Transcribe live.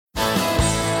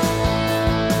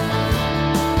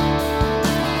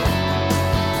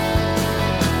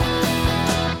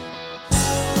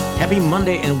Happy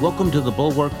Monday and welcome to the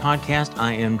Bulwark Podcast.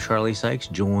 I am Charlie Sykes,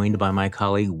 joined by my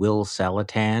colleague Will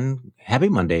Saletan. Happy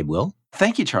Monday, Will.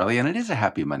 Thank you, Charlie, and it is a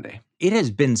happy Monday. It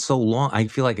has been so long. I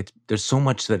feel like there's so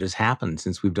much that has happened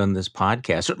since we've done this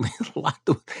podcast. Certainly a lot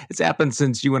it's happened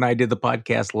since you and I did the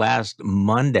podcast last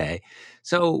Monday.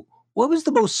 So what was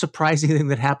the most surprising thing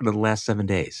that happened in the last 7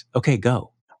 days? Okay,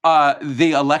 go.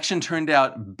 The election turned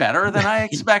out better than I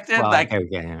expected.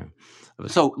 Okay.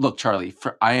 So look, Charlie,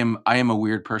 I am a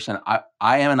weird person.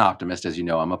 I am an optimist, as you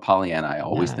know. I'm a Pollyanna. I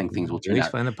always think things will turn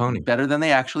out better than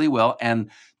they actually will. And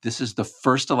this is the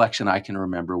first election I can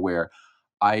remember where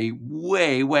I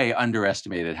way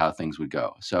underestimated how things would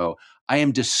go. So I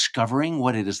am discovering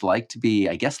what it is like to be,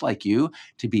 I guess like you,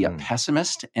 to be a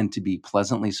pessimist and to be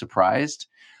pleasantly surprised.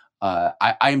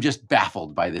 I am just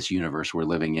baffled by this universe we're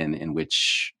living in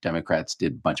which Democrats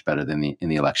did much better in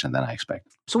the election than I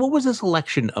expected. So what was this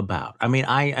election about? I mean,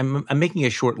 I'm making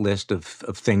a short list of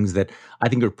things that I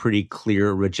think are pretty clear: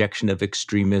 a rejection of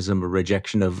extremism, a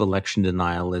rejection of election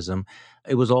denialism.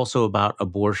 It was also about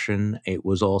abortion. It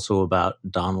was also about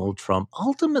Donald Trump.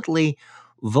 Ultimately,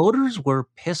 voters were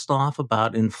pissed off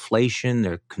about inflation.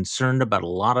 They're concerned about a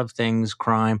lot of things,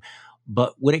 crime.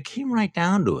 But when it came right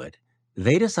down to it,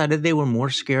 they decided they were more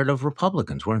scared of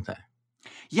Republicans, weren't they?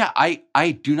 Yeah,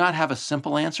 I do not have a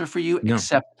simple answer for you,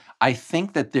 except I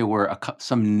think that there were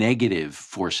some negative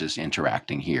forces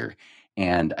interacting here.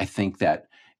 And I think that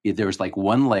there was like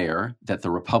one layer that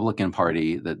the Republican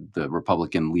Party, that the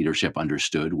Republican leadership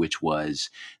understood, which was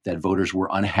that voters were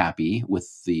unhappy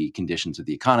with the conditions of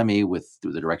the economy, with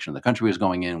the direction the country was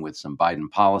going in, with some Biden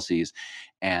policies.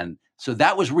 And so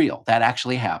that was real. That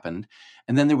actually happened.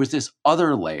 And then there was this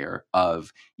other layer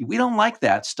of, we don't like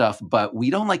that stuff, but we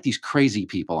don't like these crazy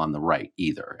people on the right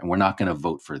either. And we're not going to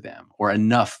vote for them. Or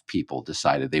enough people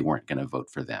decided they weren't going to vote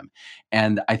for them.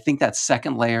 And I think that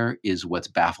second layer is what's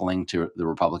baffling to the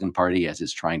Republican Party as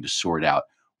it's trying to sort out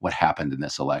what happened in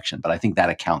this election. But I think that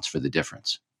accounts for the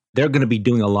difference. They're going to be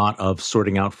doing a lot of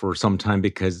sorting out for some time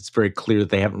because it's very clear that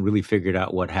they haven't really figured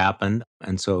out what happened.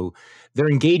 And so they're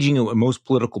engaging in what most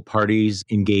political parties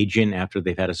engage in after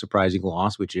they've had a surprising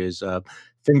loss, which is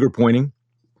finger pointing,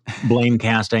 blame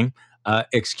casting,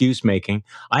 excuse making.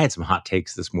 I had some hot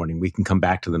takes this morning. We can come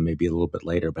back to them maybe a little bit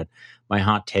later, but my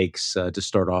hot takes to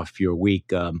start off your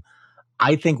week.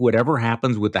 I think whatever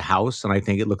happens with the House, and I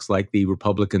think it looks like the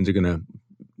Republicans are going to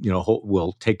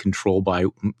will take control by,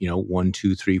 1,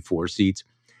 2, 3, 4 seats.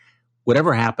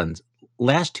 Whatever happens,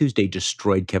 last Tuesday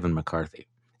destroyed Kevin McCarthy.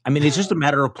 I mean, it's just a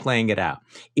matter of playing it out.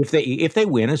 If they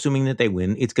win, assuming that they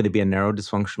win, it's going to be a narrow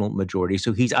dysfunctional majority.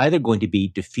 So he's either going to be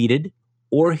defeated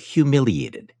or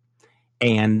humiliated.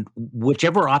 And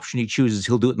whichever option he chooses,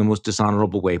 he'll do it in the most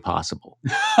dishonorable way possible.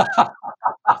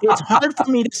 It's hard for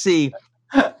me to see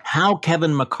how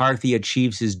Kevin McCarthy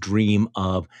achieves his dream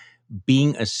of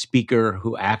being a speaker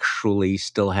who actually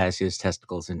still has his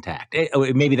testicles intact.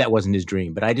 Maybe that wasn't his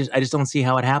dream, but I just don't see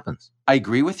how it happens. I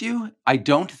agree with you. I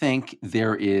don't think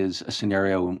there is a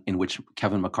scenario in which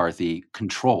Kevin McCarthy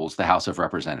controls the House of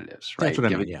Representatives, right? That's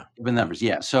what I mean, yeah. Given numbers,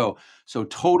 yeah. So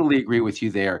totally agree with you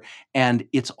there. And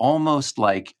it's almost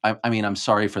like, I mean, I'm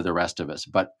sorry for the rest of us,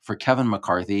 but for Kevin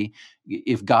McCarthy,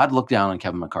 if God looked down on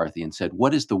Kevin McCarthy and said,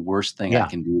 what is the worst thing I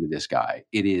can do to this guy?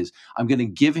 It is, I'm going to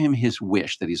give him his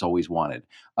wish that he's always wanted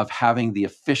of having the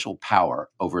official power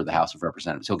over the House of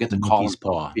Representatives. He'll get to call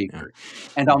himself speaker.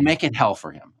 Yeah. And I'll make it hell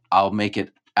for him. I'll make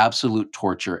it absolute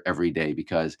torture every day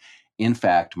because, in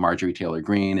fact, Marjorie Taylor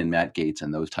Greene and Matt Gaetz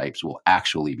and those types will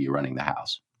actually be running the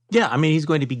House. Yeah, I mean, he's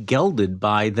going to be gelded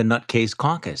by the Nutcase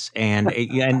Caucus. And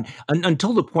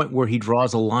until the point where he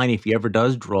draws a line, if he ever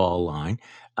does draw a line,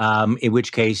 in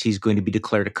which case he's going to be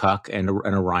declared a cuck and a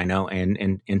rhino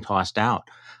and tossed out.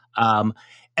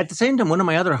 At the same time, one of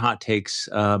my other hot takes,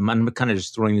 I'm kind of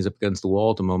just throwing these up against the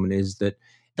wall at the moment, is that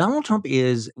Donald Trump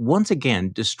is once again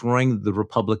destroying the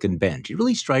Republican bench. It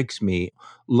really strikes me,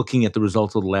 looking at the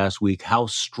results of the last week, how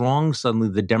strong suddenly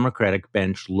the Democratic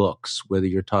bench looks, whether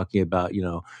you're talking about,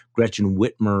 Gretchen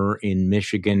Whitmer in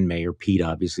Michigan, Mayor Pete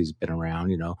obviously has been around,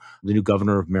 the new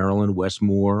governor of Maryland, Wes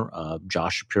Moore,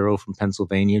 Josh Shapiro from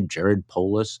Pennsylvania, Jared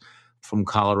Polis from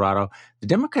Colorado. The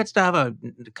Democrats have a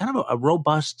kind of a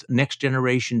robust next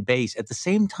generation base. At the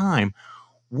same time,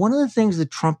 one of the things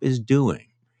that Trump is doing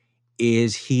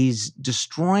is he's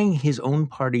destroying his own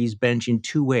party's bench in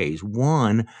two ways.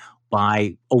 One,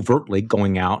 by overtly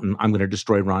going out and I'm going to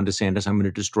destroy Ron DeSantis, I'm going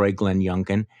to destroy Glenn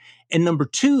Youngkin. And number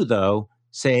two, though,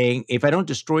 saying, if I don't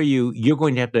destroy you, you're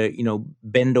going to have to,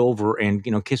 bend over and,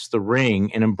 kiss the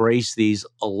ring and embrace these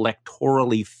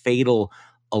electorally fatal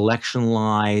election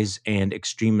lies and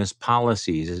extremist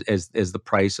policies as the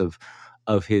price of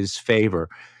his favor.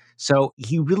 So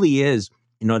he really is,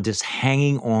 just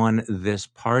hanging on this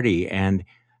party. And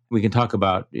we can talk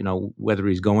about, whether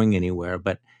he's going anywhere.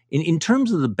 But in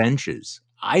terms of the benches,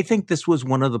 I think this was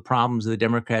one of the problems the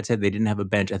Democrats had. They didn't have a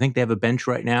bench. I think they have a bench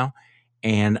right now.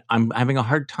 And I'm having a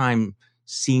hard time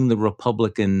seeing the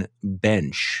Republican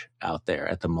bench out there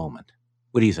at the moment.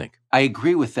 What do you think? I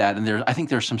agree with that, and I think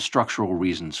there's some structural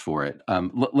reasons for it.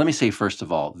 Let me say first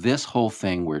of all, this whole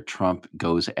thing where Trump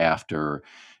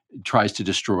tries to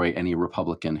destroy any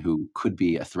Republican who could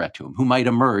be a threat to him, who might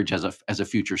emerge as a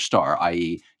future star,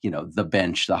 i.e., the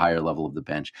bench, the higher level of the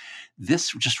bench.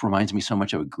 This just reminds me so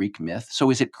much of a Greek myth. So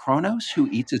is it Kronos who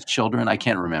eats his children? I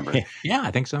can't remember. Yeah,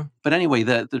 I think so. But anyway,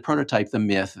 the prototype, the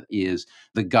myth is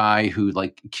the guy who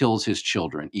kills his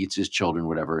children, eats his children,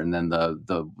 whatever, and then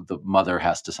the mother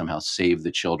has to somehow save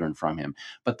the children from him.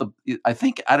 But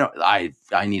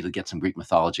I need to get some Greek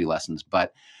mythology lessons,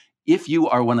 but if you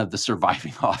are one of the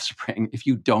surviving offspring, if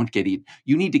you don't get eaten,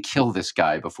 you need to kill this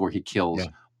guy before he kills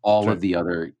all of the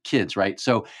other kids, right?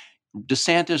 So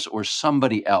DeSantis or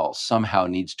somebody else somehow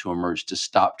needs to emerge to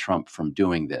stop Trump from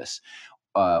doing this.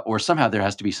 Or somehow there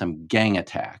has to be some gang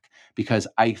attack, because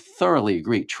I thoroughly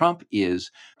agree. Trump is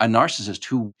a narcissist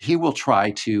who he will try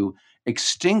to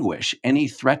extinguish any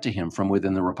threat to him from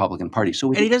within the Republican Party. So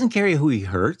And he doesn't care who he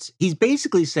hurts. He's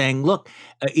basically saying, look,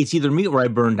 it's either me or I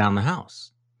burn down the house.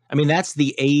 I mean, that's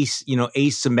the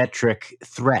asymmetric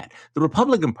threat. The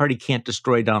Republican Party can't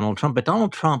destroy Donald Trump, but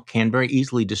Donald Trump can very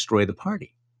easily destroy the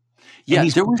party. Yeah, and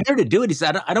he's prepared to do it. He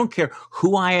said, I don't care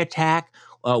who I attack,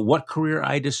 what career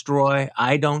I destroy.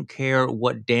 I don't care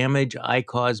what damage I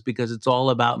cause, because it's all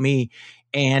about me.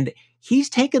 And he's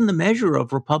taken the measure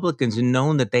of Republicans and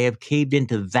known that they have caved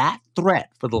into that threat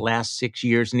for the last 6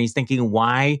 years. And he's thinking,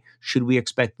 why should we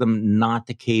expect them not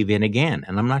to cave in again?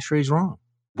 And I'm not sure he's wrong.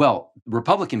 Well,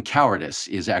 Republican cowardice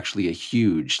is actually a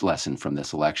huge lesson from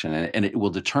this election, and it will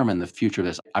determine the future of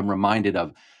this. I'm reminded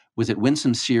of, was it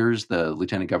Winsome Sears, the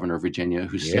Lieutenant Governor of Virginia,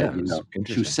 who said,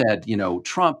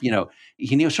 Trump,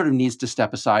 he sort of needs to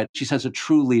step aside. She says a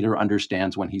true leader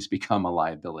understands when he's become a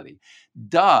liability.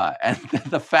 Duh. And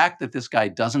the fact that this guy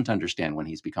doesn't understand when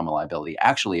he's become a liability,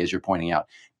 actually, as you're pointing out,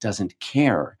 doesn't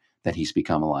care that he's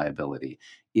become a liability,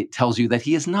 it tells you that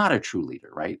he is not a true leader,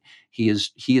 right? He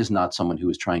is not someone who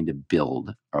is trying to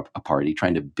build a party,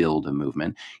 trying to build a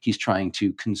movement. He's trying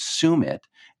to consume it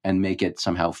and make it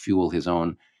somehow fuel his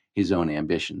own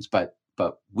ambitions. But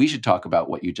we should talk about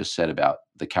what you just said about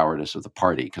the cowardice of the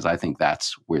party, because I think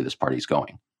that's where this party's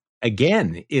going.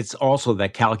 Again, it's also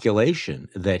that calculation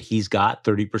that he's got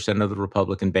 30% of the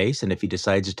Republican base, and if he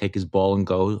decides to take his ball and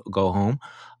go home,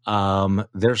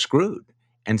 they're screwed.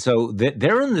 And so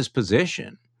they're in this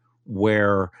position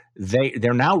where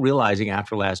they're now realizing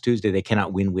after last Tuesday they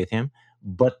cannot win with him,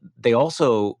 but they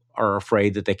also are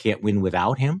afraid that they can't win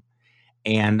without him.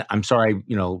 And I'm sorry,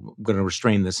 I'm going to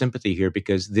restrain the sympathy here,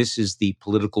 because this is the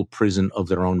political prison of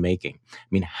their own making. I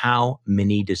mean, how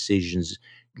many decisions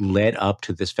led up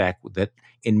to this fact that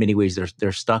in many ways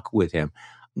they're stuck with him?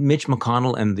 Mitch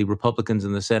McConnell and the Republicans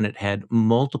in the Senate had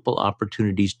multiple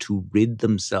opportunities to rid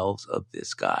themselves of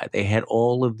this guy. They had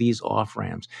all of these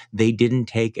off-ramps. They didn't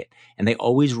take it. And they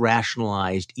always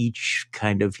rationalized each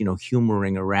kind of,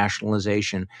 humoring or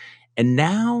rationalization. And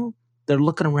now they're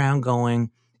looking around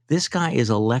going, this guy is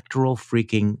electoral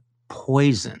freaking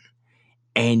poison.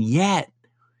 And yet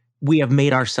we have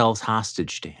made ourselves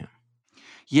hostage to him.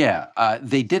 Yeah,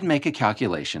 they did make a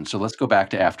calculation. So let's go back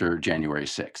to after January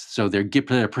 6th. So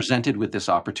they're presented with this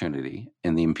opportunity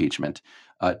in the impeachment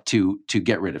to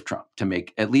get rid of Trump, to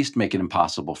at least make it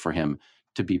impossible for him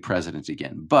to be president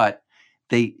again. But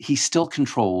he still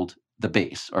controlled the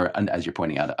base, or as you're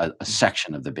pointing out, a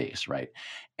section of the base, right?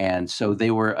 And so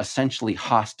they were essentially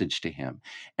hostage to him.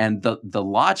 And the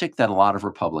logic that a lot of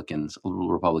Republican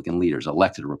leaders,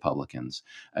 elected Republicans,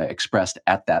 expressed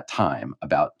at that time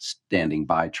about standing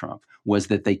by Trump was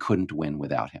that they couldn't win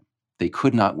without him. They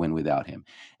could not win without him.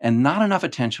 And not enough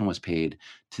attention was paid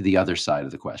to the other side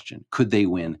of the question. Could they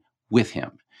win with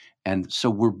him? And so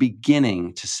we're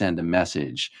beginning to send a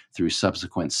message through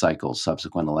subsequent cycles,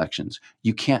 subsequent elections.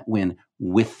 You can't win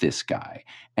with this guy.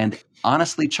 And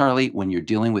honestly, Charlie, when you're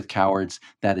dealing with cowards,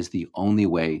 that is the only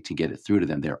way to get it through to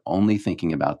them. They're only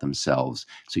thinking about themselves.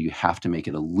 So you have to make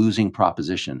it a losing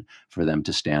proposition for them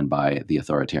to stand by the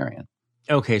authoritarian.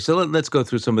 Okay, so let's go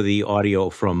through some of the audio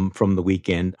from the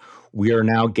weekend. We are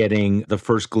now getting the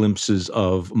first glimpses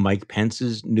of Mike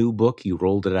Pence's new book. He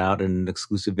rolled it out in an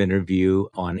exclusive interview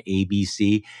on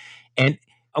ABC. And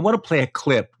I want to play a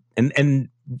clip, and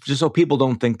just so people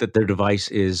don't think that their device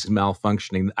is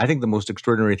malfunctioning. I think the most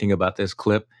extraordinary thing about this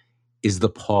clip is the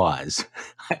pause.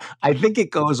 I think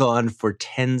it goes on for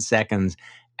 10 seconds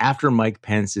after Mike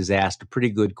Pence is asked a pretty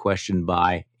good question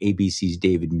by ABC's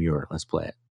David Muir. Let's play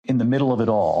it. In the middle of it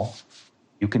all,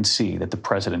 you can see that the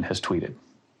president has tweeted.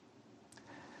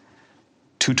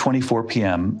 2:24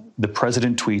 p.m., the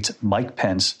president tweets, Mike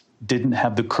Pence didn't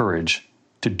have the courage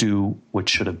to do what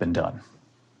should have been done.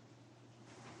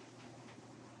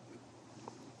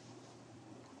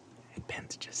 And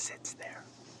Pence just sits there.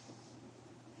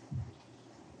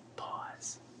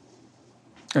 Pause.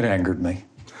 It angered me.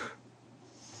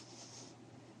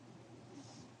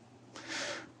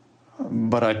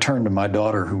 But I turned to my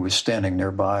daughter, who was standing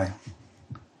nearby,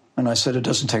 and I said, it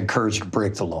doesn't take courage to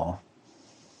break the law.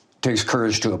 It takes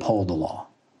courage to uphold the law.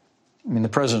 I mean, the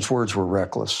president's words were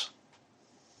reckless.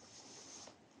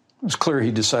 It was clear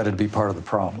he decided to be part of the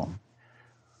problem.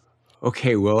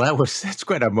 Okay, well, that's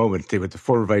quite a moment with the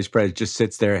former vice president just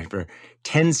sits there for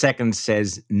 10 seconds,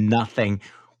 says nothing.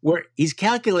 Where he's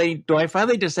calculating, do I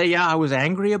finally just say, yeah, I was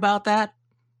angry about that?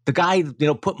 The guy,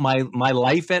 put my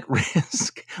life at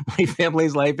risk, my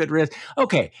family's life at risk.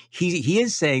 Okay, he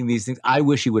is saying these things. I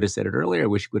wish he would have said it earlier. I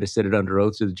wish he would have said it under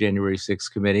oath to the January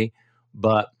 6th committee.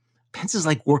 But Pence is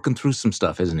like working through some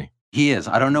stuff, isn't he? He is.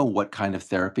 I don't know what kind of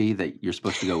therapy that you're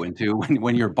supposed to go into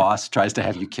when your boss tries to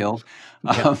have you killed,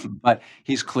 but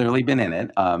he's clearly been in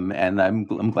it, and I'm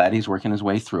glad he's working his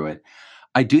way through it.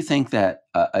 I do think that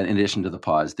in addition to the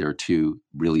pause, there are two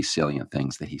really salient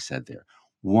things that he said there.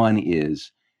 One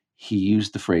is he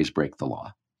used the phrase "break the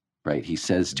law." Right? He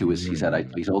says to us,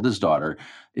 he told his daughter,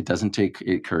 "It doesn't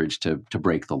take courage to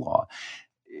break the law."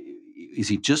 Is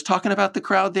he just talking about the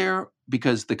crowd there?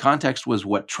 Because the context was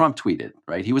what Trump tweeted,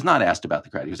 right? He was not asked about the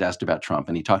crowd. He was asked about Trump,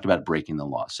 and he talked about breaking the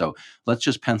law. So let's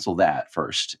just pencil that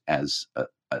first as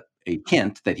a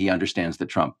hint that he understands that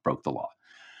Trump broke the law.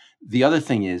 The other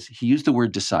thing is he used the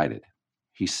word decided.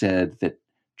 He said that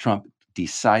Trump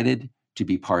decided to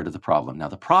be part of the problem. Now,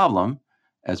 the problem,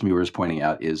 as Muir is pointing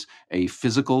out, is a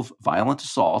physical violent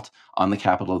assault on the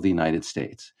Capitol of the United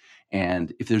States.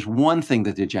 And if there's one thing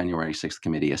that the January 6th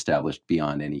committee established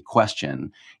beyond any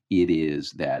question, it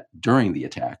is that during the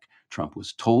attack, Trump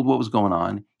was told what was going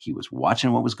on, he was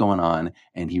watching what was going on,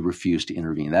 and he refused to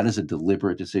intervene. That is a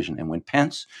deliberate decision. And when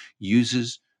Pence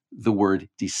uses the word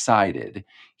decided,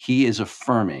 he is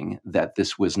affirming that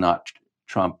this was not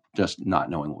Trump just not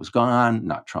knowing what was going on,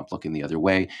 not Trump looking the other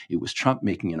way. It was Trump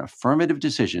making an affirmative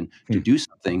decision to do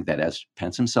something that, as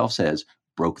Pence himself says,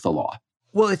 broke the law.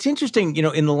 Well, it's interesting,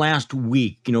 in the last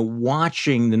week,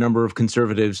 watching the number of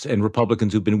conservatives and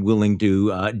Republicans who've been willing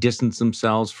to distance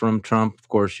themselves from Trump. Of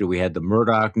course, we had the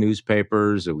Murdoch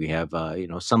newspapers, we have,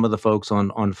 some of the folks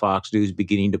on Fox News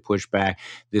beginning to push back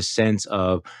this sense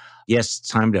of, yes, it's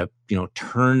time to,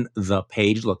 turn the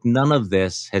page. Look, none of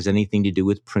this has anything to do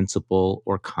with principle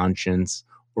or conscience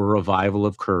or revival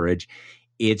of courage.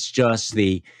 It's just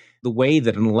the way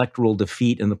that an electoral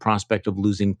defeat and the prospect of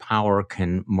losing power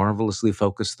can marvelously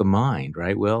focus the mind,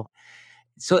 right, Will?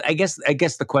 So I guess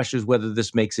the question is whether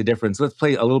this makes a difference. Let's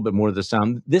play a little bit more of the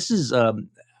sound. This is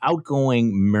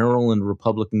outgoing Maryland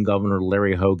Republican Governor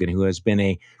Larry Hogan, who has been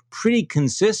a pretty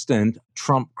consistent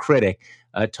Trump critic,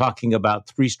 talking about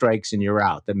 3 strikes and you're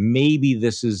out, that maybe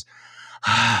this is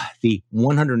the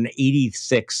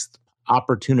 186th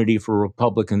opportunity for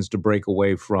Republicans to break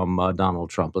away from Donald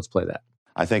Trump. Let's play that.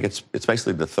 I think it's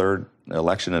basically the third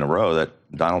election in a row that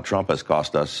Donald Trump has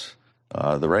cost us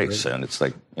the race. And it's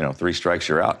like, 3 strikes,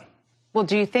 you're out. Well,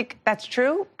 do you think that's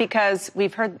true? Because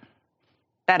we've heard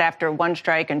that after 1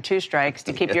 strike and 2 strikes,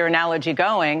 to keep your analogy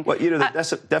going. Well,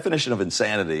 the definition of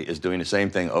insanity is doing the same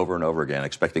thing over and over again,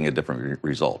 expecting a different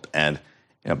result. And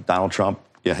Donald Trump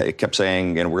he kept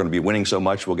saying, we're going to be winning so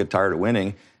much, we'll get tired of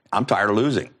winning. I'm tired of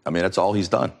losing. I mean, that's all he's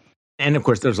done. And of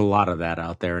course, there's a lot of that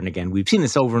out there. And again, we've seen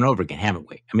this over and over again, haven't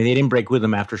we? I mean, they didn't break with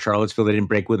him after Charlottesville. They didn't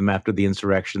break with him after the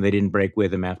insurrection. They didn't break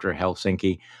with him after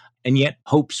Helsinki. And yet,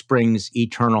 hope springs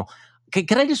eternal.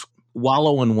 Can I just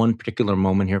wallow in one particular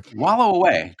moment here? Wallow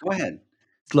away. Go ahead.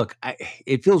 Look,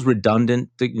 it feels redundant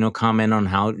to comment on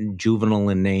how juvenile,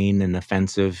 inane, and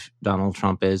offensive Donald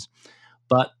Trump is.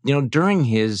 But, during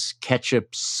his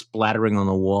ketchup splattering on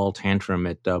the wall tantrum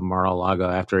at Mar-a-Lago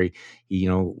after he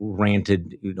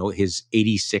ranted, his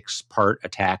 86-part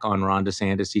attack on Ron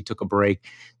DeSantis, he took a break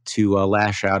to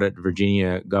lash out at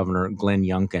Virginia Governor Glenn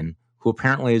Youngkin, who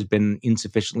apparently has been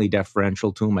insufficiently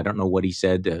deferential to him. I don't know what he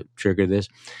said to trigger this.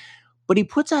 But he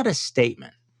puts out a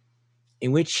statement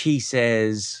in which he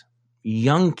says,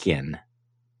 Youngkin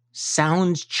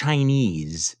sounds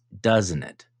Chinese, doesn't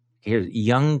it? Here's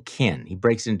Youngkin. He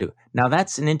breaks it into, now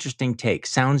that's an interesting take.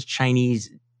 Sounds Chinese,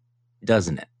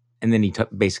 doesn't it? And then he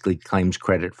basically claims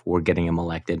credit for getting him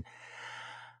elected.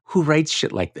 who writes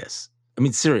shit like this? I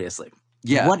mean, seriously.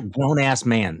 Yeah. What grown-ass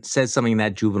man says something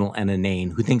that juvenile and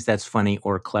inane who thinks that's funny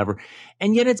or clever?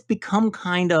 And yet it's become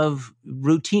kind of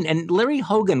routine. And Larry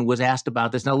Hogan was asked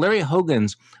about this. Now, Larry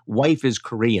Hogan's wife is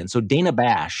Korean. So Dana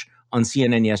Bash on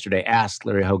CNN yesterday asked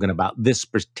Larry Hogan about this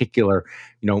particular,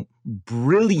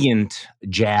 brilliant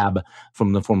jab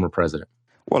from the former president.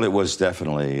 Well, it was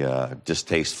definitely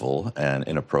distasteful and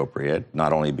inappropriate,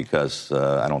 not only because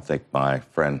I don't think my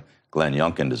friend Glenn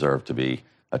Youngkin deserved to be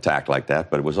attacked like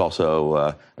that, but it was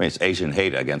also, it's Asian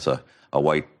hate against a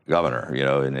white governor,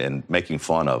 and making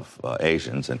fun of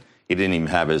Asians. And he didn't even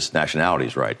have his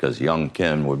nationalities right, because Young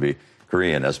Kim would be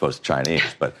Korean as opposed to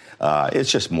Chinese. But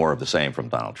it's just more of the same from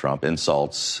Donald Trump,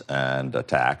 insults and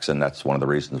attacks. And that's one of the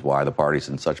reasons why the party's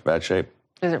in such bad shape.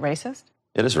 Is it racist?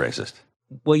 It is racist.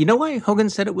 Well, you know why Hogan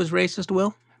said it was racist,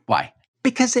 Will? Why?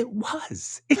 Because it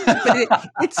was.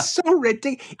 It's so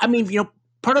ridiculous. I mean,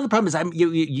 part of the problem is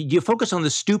you focus on the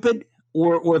stupid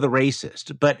or the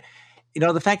racist. But,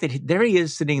 the fact that there he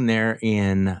is sitting there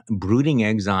in brooding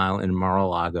exile in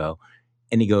Mar-a-Lago,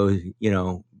 and he goes,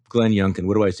 Glenn Youngkin,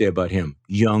 what do I say about him?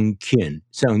 Young Kin.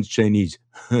 Sounds Chinese.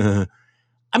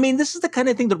 I mean, this is the kind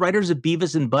of thing the writers of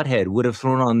Beavis and Butthead would have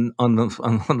thrown on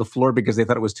the floor because they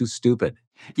thought it was too stupid.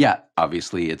 Yeah,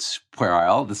 obviously it's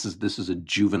puerile. This is a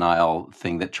juvenile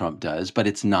thing that Trump does, but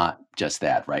it's not just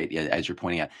that, right? As you're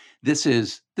pointing out, this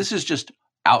is just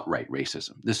outright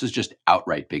racism. This is just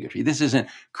outright bigotry. This isn't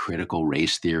critical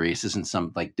race theory. This isn't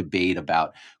some debate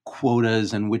about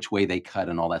quotas and which way they cut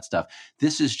and all that stuff.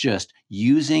 This is just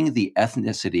using the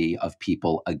ethnicity of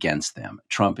people against them.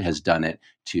 Trump has done it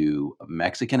to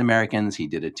Mexican Americans. He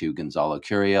did it to Gonzalo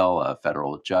Curiel, a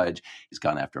federal judge. He's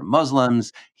gone after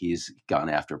Muslims. He's gone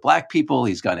after black people.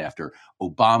 He's gone after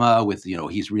Obama with,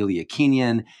 he's really a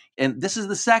Kenyan. And this is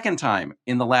the second time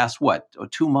in the last,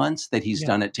 2 months that he's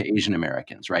done it to Asian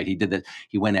Americans, right? He did that.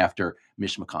 He went after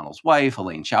Mitch McConnell's wife,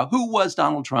 Elaine Chao, who was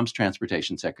Donald Trump's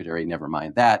transportation secretary. Never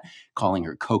mind that, calling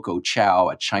her Coco Chow,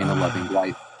 a China-loving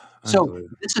wife. So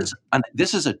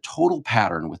this is a total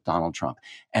pattern with Donald Trump.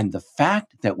 And the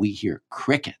fact that we hear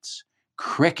crickets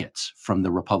from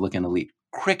the Republican elite,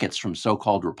 crickets from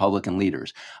so-called Republican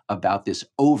leaders about this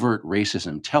overt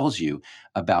racism tells you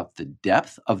about the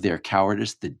depth of their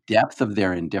cowardice, the depth of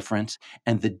their indifference,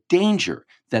 and the danger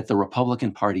that the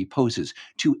Republican Party poses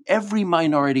to every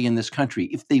minority in this country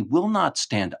if they will not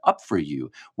stand up for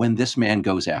you when this man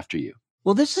goes after you.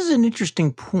 Well, this is an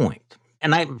interesting point.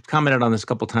 And I've commented on this a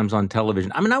couple of times on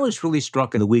television. I mean, I was really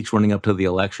struck in the weeks running up to the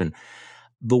election,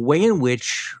 the way in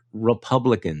which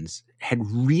Republicans had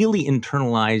really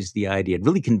internalized the idea, had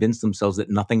really convinced themselves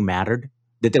that nothing mattered,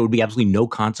 that there would be absolutely no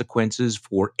consequences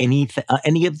for any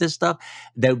of this stuff.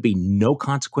 There would be no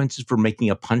consequences for making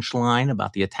a punchline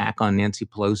about the attack on Nancy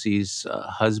Pelosi's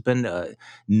husband,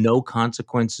 no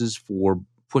consequences for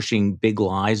pushing big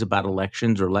lies about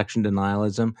elections or election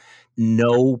denialism,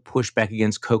 no pushback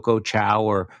against Coco Chow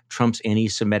or Trump's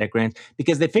anti-Semitic rants,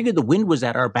 because they figured the wind was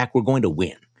at our back, we're going to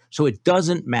win. So it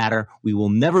doesn't matter. We will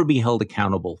never be held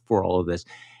accountable for all of this.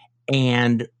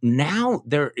 And now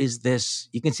there is this,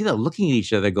 you can see them looking at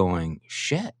each other going,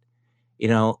 shit,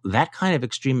 that kind of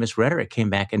extremist rhetoric came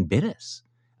back and bit us.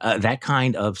 That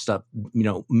kind of stuff,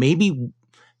 maybe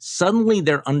suddenly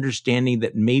they're understanding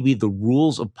that maybe the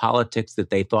rules of politics that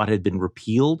they thought had been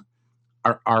repealed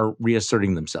are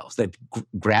reasserting themselves, that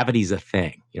gravity's a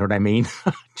thing. You know what I mean?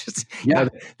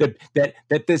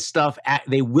 That this stuff,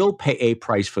 they will pay a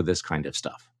price for this kind of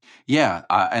stuff. Yeah,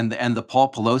 and the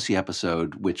Paul Pelosi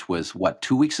episode, which was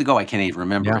 2 weeks ago? I can't even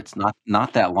remember. Yeah. It's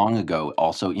not that long ago.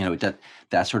 Also,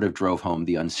 that sort of drove home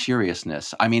the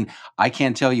unseriousness. I mean, I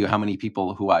can't tell you how many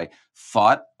people who I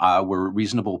thought were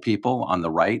reasonable people on the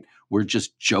right were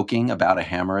just joking about a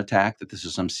hammer attack, that this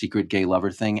is some secret gay lover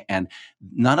thing, and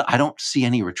I don't see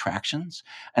any retractions,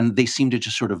 and they seem to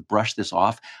just sort of brush this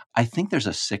off. I think there's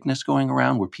a sickness going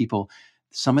around where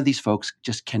some of these folks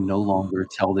just can no longer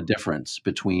tell the difference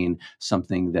between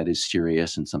something that is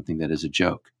serious and something that is a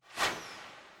joke.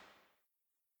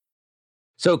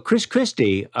 So Chris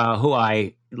Christie, who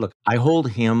I hold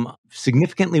him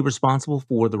significantly responsible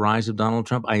for the rise of Donald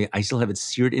Trump. I still have it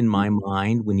seared in my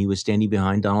mind when he was standing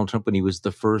behind Donald Trump, when he was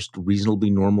the first reasonably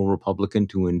normal Republican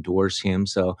to endorse him.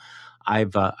 So I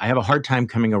have a hard time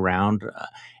coming around.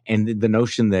 And the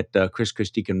notion that Chris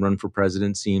Christie can run for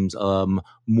president seems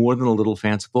more than a little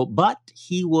fanciful. But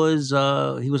he was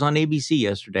on ABC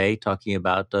yesterday talking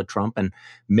about Trump and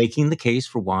making the case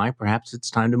for why perhaps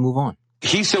it's time to move on.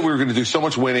 He said we were going to do so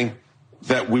much winning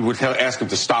that we would ask him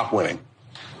to stop winning.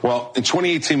 Well, in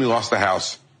 2018, we lost the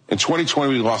House. In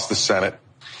 2020, we lost the Senate.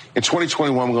 In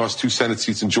 2021, we lost 2 Senate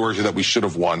seats in Georgia that we should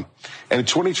have won. And in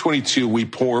 2022, we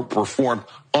performed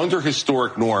under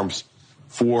historic norms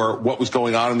for what was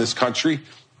going on in this country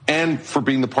and for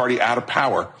being the party out of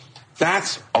power.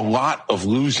 That's a lot of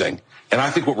losing. And I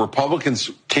think what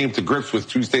Republicans came to grips with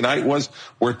Tuesday night was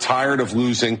we're tired of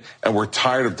losing, and we're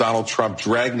tired of Donald Trump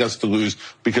dragging us to lose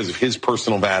because of his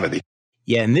personal vanity.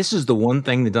 Yeah, and this is the one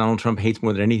thing that Donald Trump hates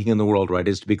more than anything in the world, right,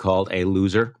 is to be called a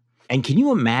loser. And can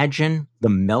you imagine the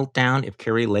meltdown if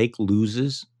Kari Lake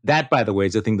loses? That, by the way,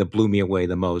 is the thing that blew me away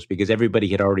the most, because everybody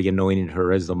had already anointed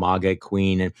her as the MAGA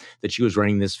queen and that she was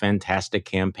running this fantastic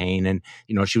campaign and,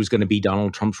 she was going to be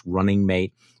Donald Trump's running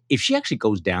mate. If she actually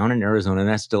goes down in Arizona, and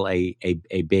that's still a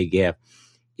big if,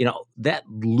 that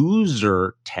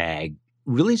loser tag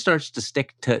really starts to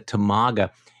stick to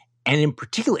MAGA. And in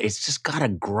particular, it's just got to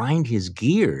grind his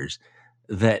gears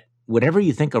that whatever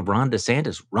you think of Ron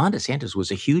DeSantis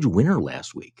was a huge winner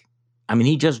last week. I mean,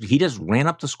 he just ran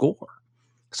up the score.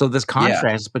 So this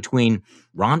contrast between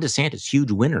Ron DeSantis,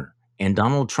 huge winner, and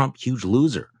Donald Trump, huge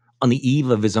loser, on the eve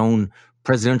of his own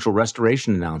presidential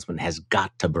restoration announcement has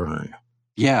got to burn.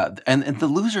 Yeah, and the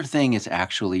loser thing is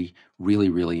actually really,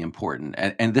 really important.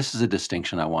 And this is a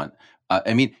distinction I want.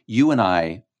 You and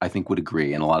I think, would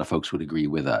agree, and a lot of folks would agree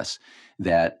with us,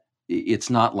 that it's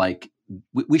not like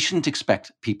we shouldn't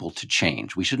expect people to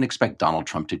change. We shouldn't expect Donald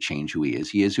Trump to change who he is.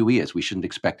 He is who he is. We shouldn't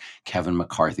expect Kevin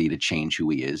McCarthy to change who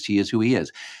he is. He is who he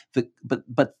is.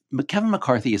 But Kevin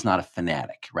McCarthy is not a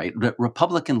fanatic, right?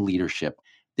 Republican leadership,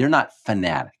 they're not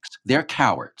fanatics. They're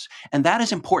cowards. And that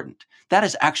is important. That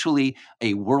is actually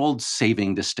a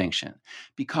world-saving distinction,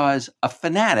 because a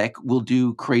fanatic will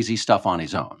do crazy stuff on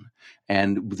his own.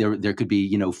 And there could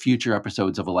be, future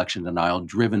episodes of election denial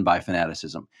driven by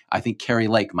fanaticism. I think Kari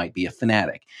Lake might be a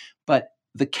fanatic. But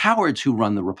the cowards who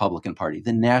run the Republican Party,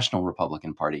 the National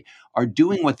Republican Party, are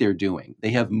doing what they're doing.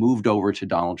 They have moved over to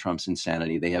Donald Trump's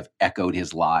insanity. They have echoed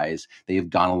his lies. They have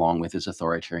gone along with his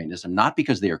authoritarianism, not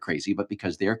because they are crazy, but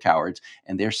because they're cowards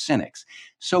and they're cynics.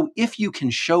 So if you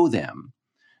can show them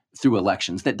through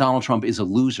elections that Donald Trump is a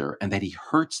loser and that he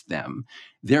hurts them,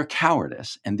 their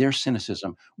cowardice and their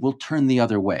cynicism will turn the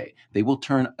other way. They will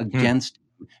turn against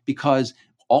him, because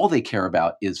all they care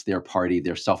about is their party,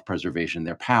 their self-preservation,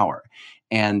 their power.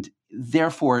 And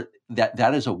therefore,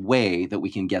 that is a way that we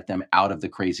can get them out of the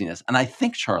craziness. And I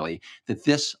think, Charlie, that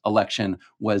this election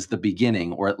was the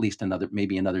beginning, or at least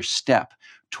maybe another step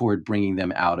toward bringing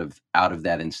them out of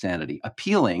that insanity,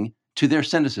 appealing to their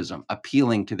cynicism,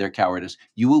 appealing to their cowardice.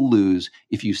 You will lose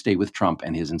if you stay with Trump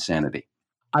and his insanity.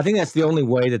 I think that's the only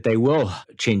way that they will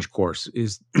change course,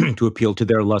 is to appeal to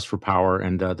their lust for power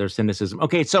and their cynicism.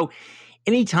 Okay, so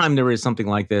anytime there is something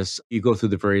like this, you go through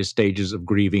the various stages of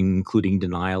grieving, including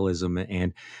denialism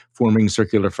and forming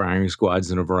circular firing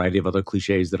squads and a variety of other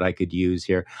cliches that I could use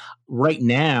here. Right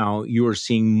now, you are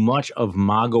seeing much of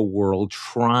MAGA world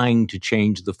trying to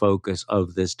change the focus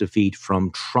of this defeat from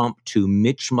Trump to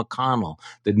Mitch McConnell,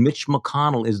 that Mitch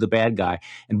McConnell is the bad guy.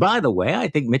 And by the way, I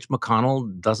think Mitch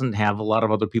McConnell doesn't have a lot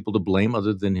of other people to blame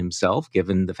other than himself,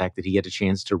 given the fact that he had a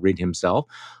chance to rid himself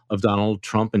of Donald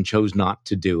Trump and chose not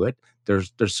to do it.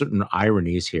 There's certain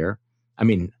ironies here. I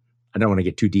mean, I don't want to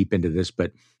get too deep into this,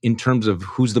 but in terms of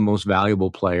who's the most valuable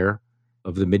player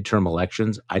of the midterm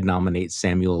elections, I'd nominate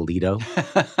Samuel Alito.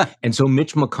 And so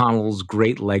Mitch McConnell's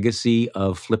great legacy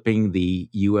of flipping the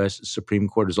U.S. Supreme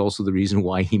Court is also the reason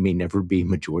why he may never be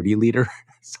majority leader.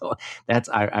 So that's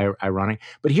ironic.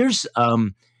 But here's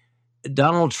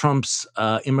Donald Trump's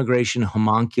immigration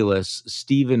homunculus,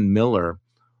 Stephen Miller,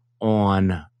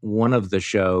 on one of the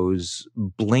shows,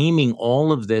 blaming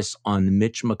all of this on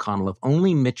Mitch McConnell. If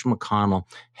only Mitch McConnell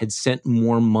had sent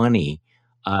more money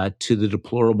to the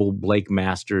deplorable Blake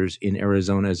Masters in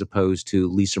Arizona as opposed to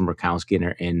Lisa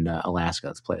Murkowski in Alaska.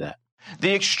 Let's play that.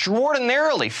 The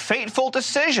extraordinarily fateful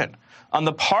decision on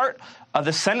the part of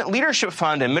the Senate Leadership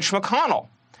Fund and Mitch McConnell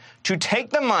to take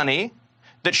the money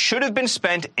that should have been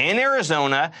spent in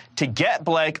Arizona to get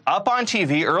Blake up on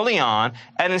TV early on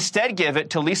and instead give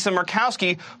it to Lisa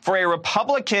Murkowski for a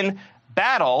Republican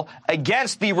battle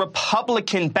against the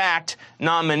Republican-backed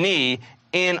nominee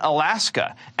in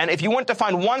Alaska. And if you want to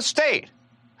find one state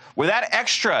where that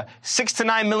extra $6 to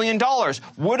 $9 million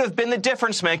would have been the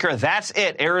difference maker, that's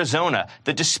it, Arizona.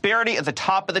 The disparity at the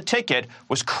top of the ticket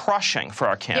was crushing for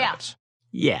our candidates.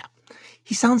 Yeah.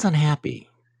 He sounds unhappy.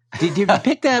 Did you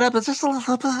pick that up? It's just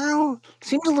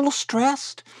seems a little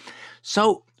stressed.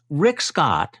 So Rick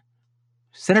Scott,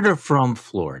 senator from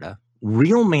Florida,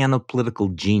 real man of political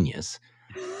genius,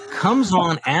 comes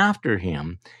on after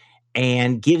him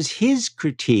and gives his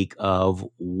critique of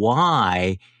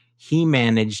why he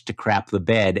managed to crap the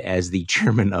bed as the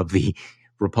chairman of the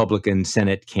Republican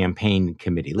Senate Campaign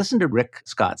Committee. Listen to Rick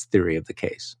Scott's theory of the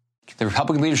case. The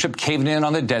Republican leadership caved in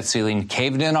on the debt ceiling,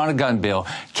 caved in on a gun bill,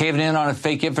 caved in on a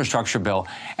fake infrastructure bill,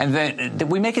 and then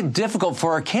we make it difficult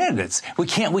for our candidates. We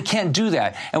can't do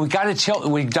that, and we got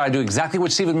to do exactly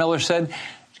what Stephen Miller said.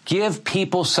 Give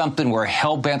people something we're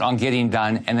hell-bent on getting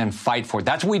done and then fight for it.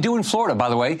 That's what we do in Florida, by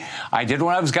the way. I did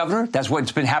when I was governor. That's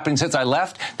what's been happening since I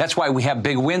left. That's why we have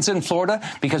big wins in Florida,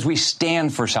 because we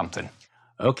stand for something.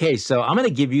 Okay, so I'm going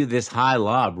to give you this high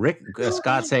lob. Rick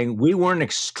Scott saying we weren't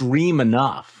extreme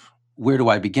enough. Where do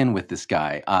I begin with this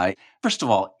guy? First of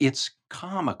all, it's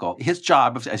comical. His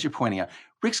job, as you're pointing out,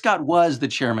 Rick Scott was the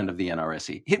chairman of the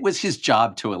NRSC. It was his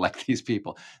job to elect these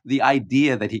people. The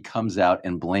idea that he comes out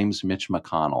and blames Mitch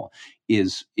McConnell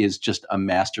is just a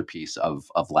masterpiece of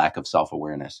lack of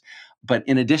self-awareness. But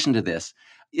in addition to this,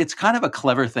 it's kind of a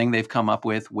clever thing they've come up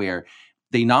with where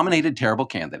they nominated terrible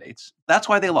candidates. That's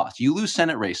why they lost. You lose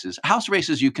Senate races. House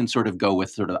races, you can sort of go with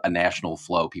sort of a national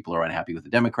flow. People are unhappy with the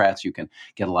Democrats. You can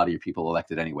get a lot of your people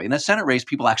elected anyway. In a Senate race,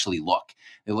 people actually look.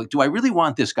 They look, do I really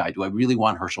want this guy? Do I really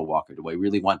want Herschel Walker? Do I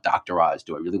really want Dr. Oz?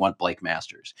 Do I really want Blake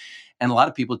Masters? And a lot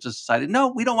of people just decided, no,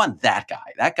 we don't want that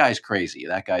guy. That guy's crazy.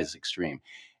 That guy's extreme.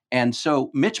 And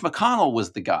so Mitch McConnell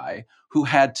was the guy who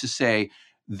had to say,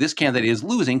 this candidate is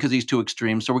losing because he's too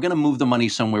extreme, so we're going to move the money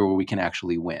somewhere where we can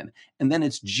actually win. And then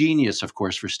it's genius, of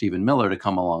course, for Stephen Miller to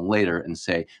come along later and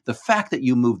say, the fact that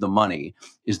you moved the money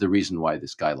is the reason why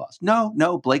this guy lost.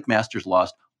 No, Blake Masters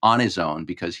lost on his own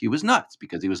because he was nuts,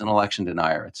 because he was an election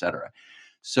denier, et cetera.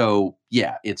 So,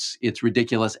 yeah, it's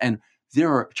ridiculous. And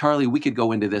Charlie, we could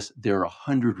go into this. There are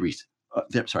 100 reasons.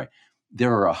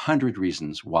 There are 100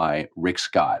 reasons why Rick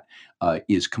Scott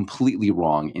is completely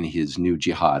wrong in his new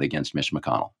jihad against Mitch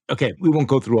McConnell. Okay, we won't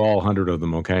go through all 100 of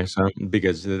them, okay? So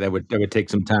because that would take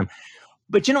some time.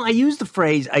 But I use the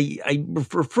phrase I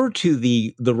refer to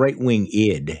the right wing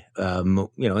id,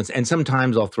 and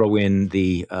sometimes I'll throw in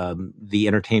the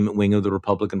entertainment wing of the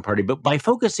Republican Party. But by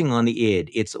focusing on the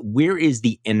id, it's where is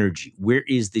the energy, where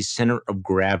is the center of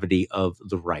gravity of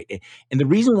the right, and the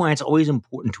reason why it's always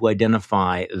important to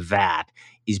identify that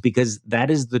is because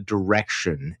that is the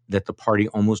direction that the party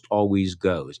almost always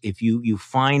goes. If you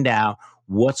find out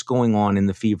what's going on in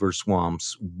the fever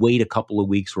swamps, wait a couple of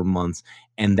weeks or months,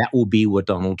 and that will be what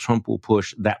Donald Trump will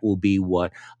push. That will be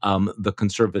what the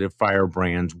conservative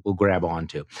firebrands will grab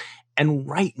onto. And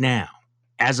right now,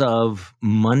 as of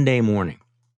Monday morning,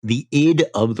 the id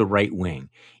of the right wing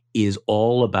is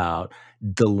all about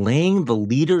delaying the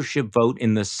leadership vote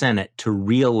in the Senate to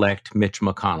reelect Mitch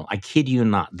McConnell. I kid you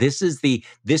not. This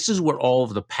is where all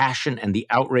of the passion and the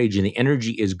outrage and the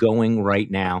energy is going right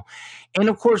now. And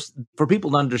of course, for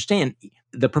people to understand,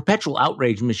 the perpetual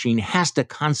outrage machine has to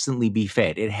constantly be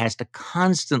fed. It has to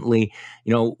constantly,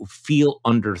 feel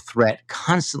under threat,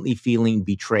 constantly feeling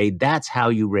betrayed. That's how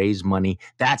you raise money.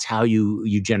 That's how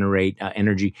you generate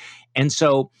energy. And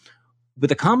so, with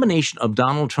a combination of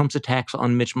Donald Trump's attacks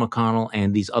on Mitch McConnell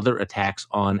and these other attacks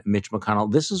on Mitch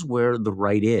McConnell, this is where the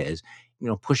right is,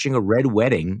 pushing a red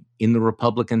wedding in the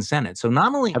Republican Senate. So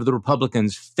not only have the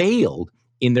Republicans failed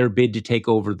in their bid to take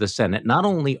over the Senate, not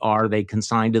only are they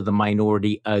consigned to the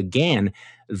minority again,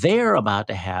 they're about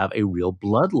to have a real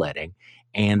bloodletting.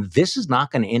 And this is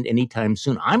not going to end anytime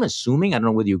soon. I'm assuming, I don't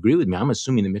know whether you agree with me, I'm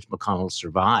assuming that Mitch McConnell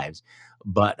survives.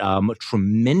 But a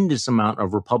tremendous amount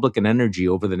of Republican energy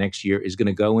over the next year is going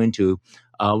to go into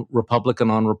Republican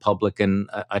on Republican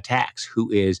attacks. Who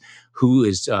is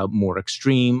more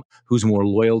extreme? Who's more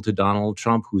loyal to Donald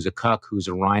Trump? Who's a cuck? Who's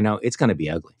a rhino? It's going to be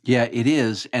ugly. Yeah, it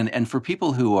is. And for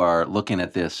people who are looking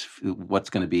at this, what's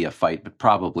going to be a fight, but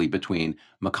probably between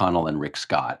McConnell and Rick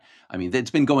Scott. I mean, it's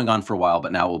been going on for a while,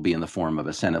 but now it will be in the form of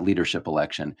a Senate leadership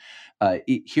election.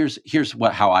 Here's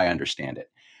how I understand it.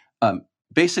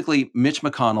 Basically, Mitch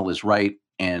McConnell is right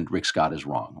and Rick Scott is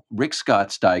wrong. Rick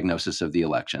Scott's diagnosis of the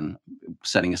election,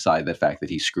 setting aside the fact that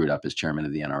he screwed up as chairman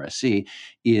of the NRSC,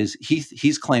 is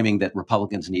he's claiming that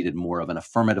Republicans needed more of an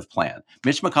affirmative plan.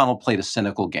 Mitch McConnell played a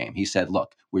cynical game. He said,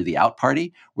 look, we're the out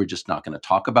party. We're just not going to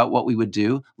talk about what we would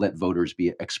do. Let voters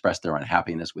express their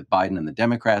unhappiness with Biden and the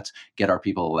Democrats, get our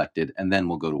people elected, and then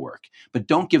we'll go to work. But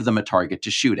don't give them a target to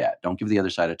shoot at. Don't give the other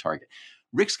side a target.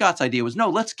 Rick Scott's idea was, no,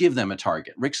 let's give them a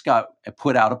target. Rick Scott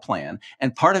put out a plan,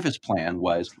 and part of his plan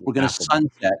was we're going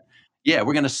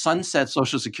to sunset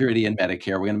Social Security and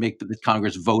Medicare. We're going to make the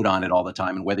Congress vote on it all the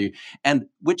time, and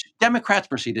which Democrats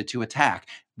proceeded to attack.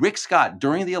 Rick Scott,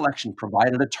 during the election,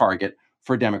 provided a target.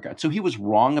 for Democrats. So he was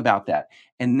wrong about that.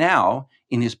 And now,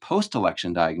 in his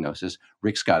post-election diagnosis,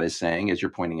 Rick Scott is saying, as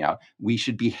you're pointing out, we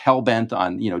should be hell-bent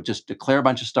on, just declare a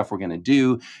bunch of stuff we're going to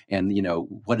do. And,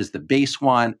 what does the base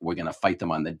want? We're going to fight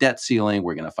them on the debt ceiling.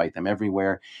 We're going to fight them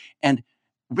everywhere. And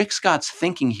Rick Scott's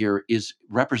thinking here is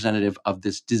representative of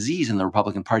this disease in the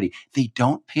Republican Party. They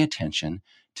don't pay attention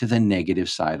to the negative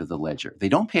side of the ledger. They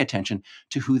don't pay attention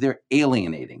to who they're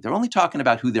alienating. They're only talking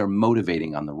about who they're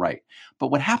motivating on the right. But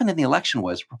what happened in the election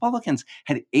was Republicans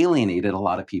had alienated a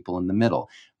lot of people in the middle.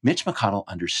 Mitch McConnell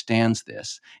understands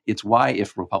this. It's why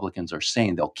if Republicans are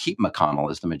saying they'll keep McConnell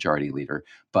as the majority leader,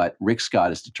 but Rick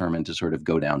Scott is determined to sort of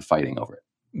go down fighting over it.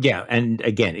 Yeah, and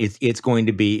again, it's going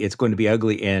to be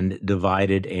ugly and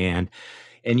divided, and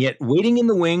yet waiting in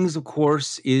the wings, of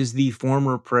course, is the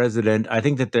former president. I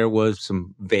think that there was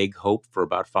some vague hope for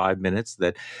about 5 minutes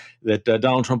that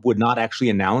Donald Trump would not actually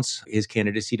announce his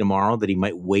candidacy tomorrow, that he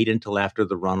might wait until after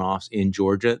the runoffs in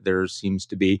Georgia. There seems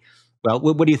to be, well,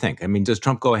 what do you think? I mean, does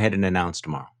Trump go ahead and announce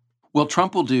tomorrow? Well,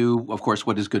 Trump will do, of course,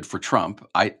 what is good for Trump.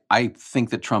 I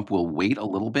think that Trump will wait a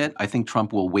little bit. I think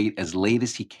Trump will wait as late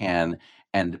as he can,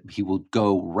 and he will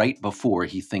go right before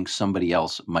he thinks somebody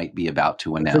else might be about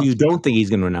to announce. So you don't think he's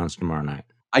going to announce tomorrow night?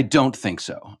 I don't think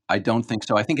so. I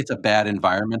think it's a bad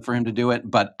environment for him to do it,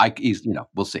 but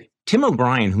we'll see. Tim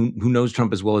O'Brien, who knows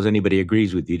Trump as well as anybody,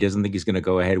 agrees with you. He doesn't think he's going to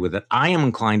go ahead with it. I am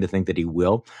inclined to think that he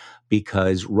will,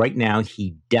 because right now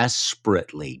he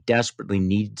desperately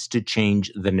needs to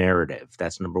change the narrative.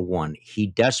 That's number one. He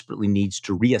desperately needs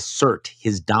to reassert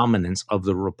his dominance of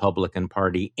the Republican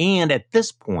Party. And at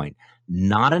this point,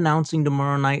 not announcing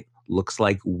tomorrow night looks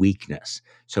like weakness.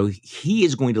 So he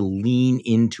is going to lean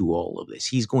into all of this.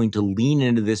 He's going to lean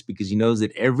into this because he knows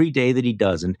that every day that he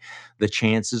doesn't, the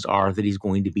chances are that he's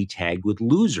going to be tagged with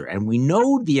loser. And we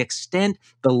know the extent,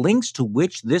 the lengths to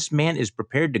which this man is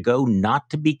prepared to go not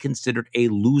to be considered a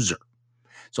loser.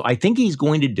 So I think he's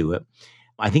going to do it.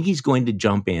 I think he's going to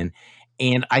jump in.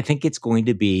 And I think it's going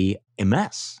to be a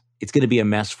mess. It's going to be a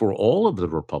mess for all of the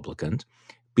Republicans,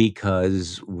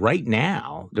 because right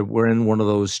now we're in one of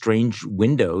those strange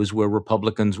windows where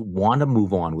Republicans want to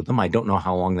move on with them. I don't know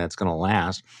how long that's going to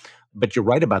last, but you're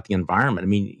right about the environment. I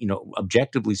mean,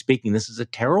 objectively speaking, this is a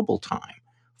terrible time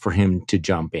for him to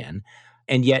jump in.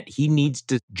 And yet he needs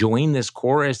to join this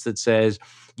chorus that says,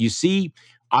 you see,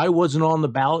 I wasn't on the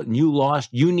ballot and you lost.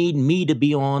 You need me to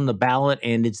be on the ballot.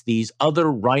 And it's these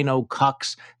other rhino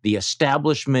cucks, the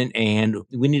establishment, and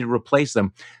we need to replace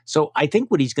them. So I think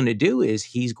what he's going to do is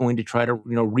he's going to try to,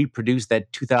 reproduce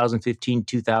that 2015,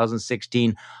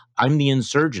 2016. I'm the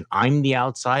insurgent. I'm the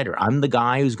outsider. I'm the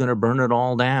guy who's going to burn it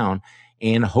all down,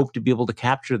 and hope to be able to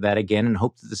capture that again, and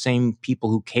hope that the same people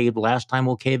who caved last time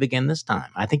will cave again this time.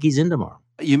 I think he's in tomorrow.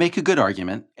 You make a good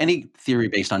argument. Any theory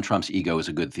based on Trump's ego is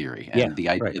a good theory. And the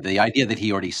idea that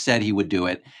he already said he would do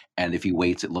it, and if he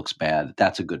waits, it looks bad,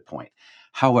 that's a good point.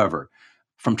 However,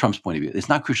 from Trump's point of view, it's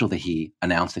not crucial that he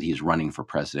announced that he is running for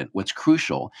president. What's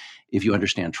crucial, if you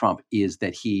understand Trump, is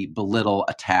that he belittle,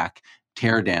 attack,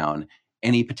 tear down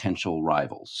any potential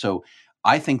rivals. So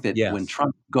I think that when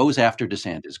Trump goes after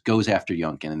DeSantis, goes after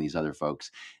Youngkin and these other folks,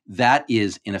 that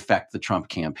is, in effect, the Trump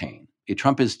campaign.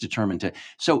 Trump is determined to.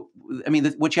 So, I mean,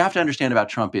 what you have to understand about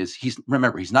Trump is he's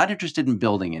not interested in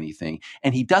building anything,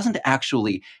 and he doesn't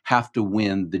actually have to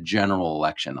win the general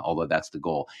election, although that's the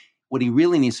goal. What he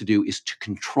really needs to do is to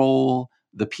control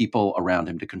the people around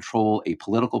him, to control a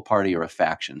political party or a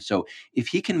faction. So if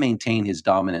he can maintain his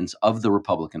dominance of the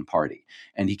Republican Party,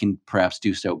 and he can perhaps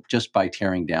do so just by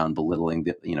tearing down, belittling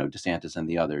DeSantis and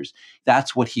the others,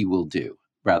 that's what he will do,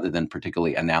 rather than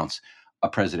particularly announce a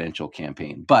presidential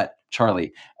campaign. But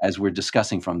Charlie, as we're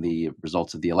discussing from the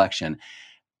results of the election,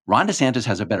 Ron DeSantis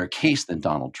has a better case than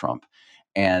Donald Trump.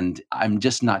 And I'm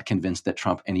just not convinced that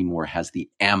Trump anymore has the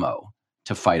ammo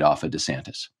to fight off a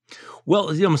DeSantis.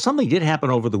 Well, something did happen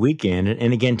over the weekend,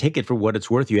 and again, take it for what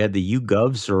it's worth. You had the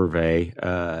YouGov survey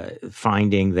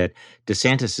finding that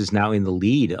DeSantis is now in the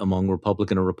lead among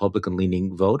Republican or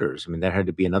Republican-leaning voters. I mean, that had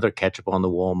to be another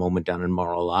catch-up-on-the-wall moment down in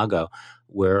Mar-a-Lago,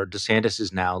 where DeSantis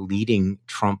is now leading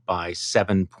Trump by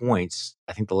 7 points.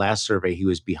 I think the last survey he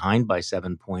was behind by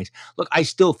 7 points. Look, I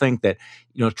still think that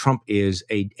Trump is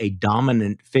a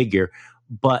dominant figure,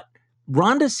 but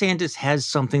Ron DeSantis has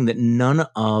something that none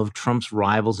of Trump's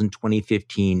rivals in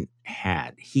 2015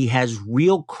 had. He has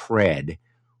real cred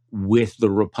with the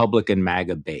Republican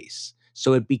MAGA base.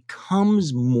 So it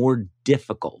becomes more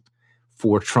difficult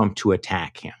for Trump to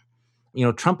attack him.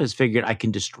 Trump has figured, I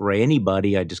can destroy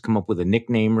anybody. I just come up with a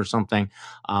nickname or something.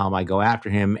 I go after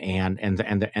him and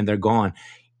they're gone.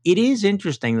 It is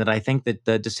interesting that I think that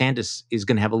DeSantis is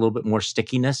going to have a little bit more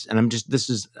stickiness. And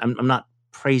I'm not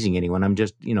praising anyone. I'm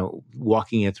just,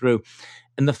 walking it through.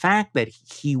 And the fact that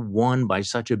he won by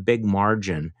such a big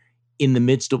margin in the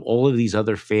midst of all of these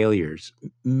other failures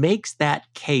makes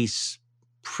that case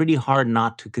pretty hard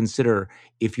not to consider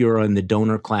if you're in the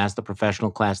donor class, the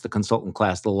professional class, the consultant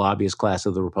class, the lobbyist class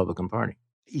of the Republican Party.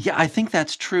 Yeah, I think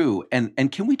that's true.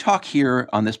 And can we talk here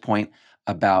on this point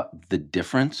about the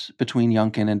difference between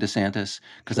Youngkin and DeSantis?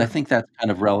 Because I think that's kind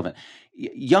of relevant.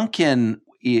 Youngkin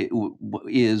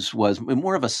was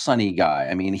more of a sunny guy.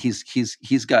 I mean, he's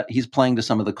playing to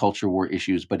some of the culture war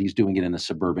issues, but he's doing it in a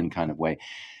suburban kind of way.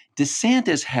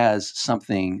 DeSantis has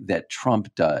something that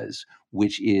Trump does,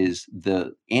 which is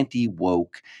the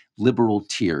anti-woke liberal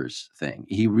tears thing.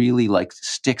 He really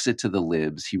sticks it to the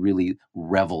libs. He really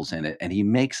revels in it. And he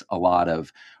makes a lot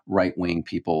of right-wing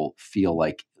people feel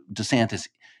like DeSantis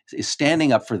is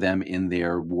standing up for them in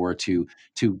their war to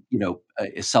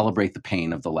celebrate the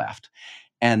pain of the left.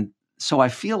 And so I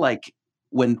feel like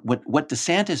what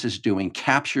DeSantis is doing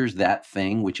captures that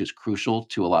thing, which is crucial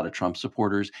to a lot of Trump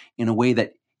supporters, in a way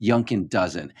that Youngkin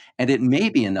doesn't. And it may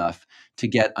be enough to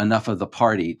get enough of the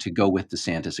party to go with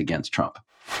DeSantis against Trump.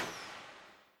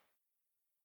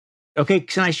 Okay,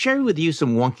 can I share with you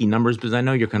some wonky numbers? Because I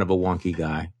know you're kind of a wonky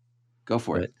guy. Go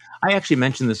for it. I actually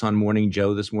mentioned this on Morning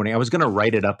Joe this morning. I was going to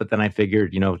write it up, but then I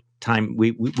figured, time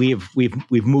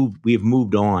we've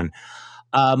moved on.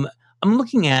 I'm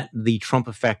looking at the Trump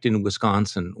effect in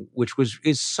Wisconsin, which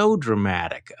is so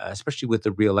dramatic, especially with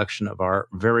the reelection of our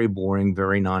very boring,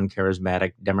 very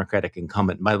non-charismatic Democratic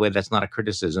incumbent. By the way, that's not a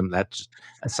criticism. That's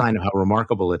a sign of how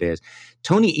remarkable it is.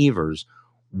 Tony Evers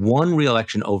won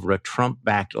reelection over a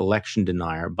Trump-backed election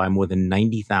denier by more than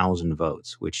 90,000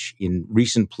 votes, which in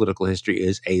recent political history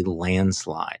is a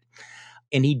landslide.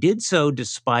 And he did so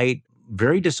despite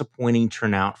very disappointing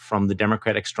turnout from the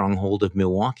Democratic stronghold of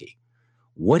Milwaukee.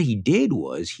 What he did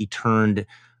was he turned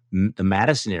the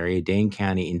Madison area, Dane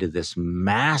County, into this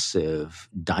massive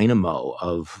dynamo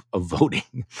of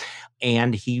voting.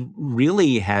 And he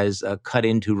really has cut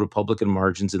into Republican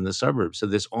margins in the suburbs. So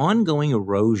this ongoing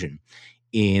erosion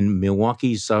in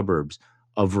Milwaukee's suburbs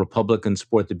of Republican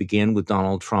support that began with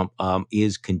Donald Trump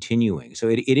is continuing. So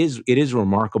it is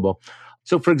remarkable.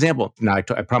 So, for example, now I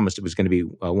promised it was going to be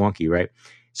wonky, right?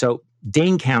 So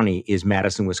Dane County is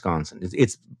Madison, Wisconsin.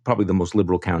 It's probably the most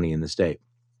liberal county in the state.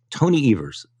 Tony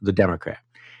Evers, the Democrat,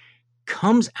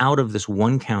 comes out of this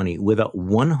one county with a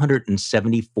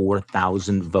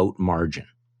 174,000 vote margin.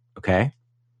 Okay?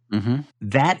 Mm-hmm.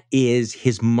 That is,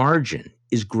 his margin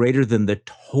is greater than the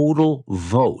total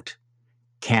vote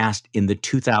cast in the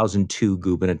 2002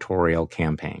 gubernatorial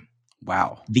campaign.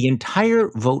 Wow. The entire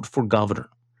vote for governor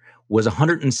was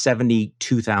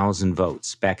 172,000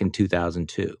 votes back in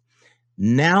 2002.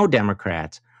 Now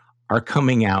Democrats are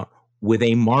coming out with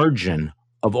a margin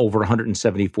of over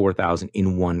 174,000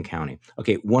 in one county.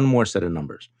 Okay, one more set of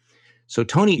numbers. So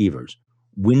Tony Evers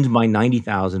wins by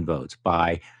 90,000 votes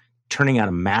by turning out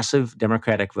a massive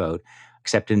Democratic vote,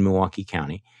 except in Milwaukee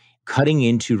County, cutting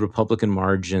into Republican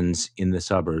margins in the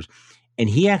suburbs. And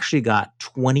he actually got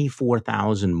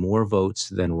 24,000 more votes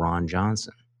than Ron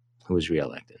Johnson, who was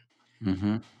reelected.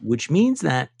 Mm-hmm. Which means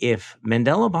that if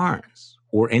Mandela Barnes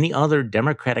or any other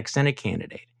Democratic Senate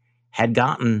candidate had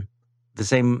gotten the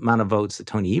same amount of votes that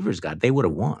Tony Evers got, they would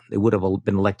have won. They would have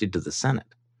been elected to the Senate.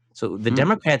 So the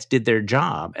Democrats did their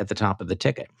job at the top of the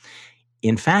ticket.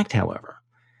 In fact, however,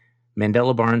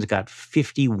 Mandela Barnes got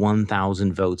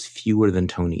 51,000 votes fewer than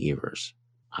Tony Evers.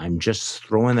 I'm just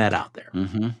throwing that out there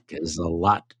because a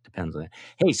lot depends on that.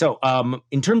 Hey, so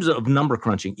in terms of number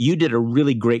crunching, you did a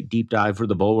really great deep dive for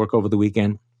the Bulwark over the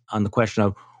weekend on the question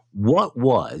of what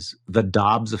was the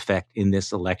Dobbs effect in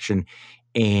this election,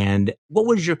 and what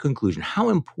was your conclusion? How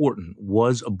important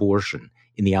was abortion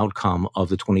in the outcome of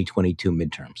the 2022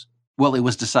 midterms? Well, it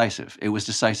was decisive. It was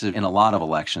decisive in a lot of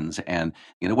elections. And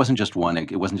it wasn't just one.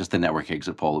 It wasn't just the network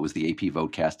exit poll. It was the AP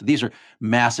Votecast. These are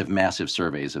massive, massive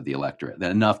surveys of the electorate.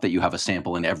 That enough that you have a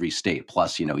sample in every state.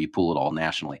 Plus, you pool it all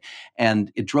nationally.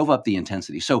 And it drove up the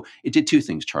intensity. So it did two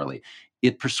things, Charlie.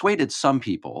 It persuaded some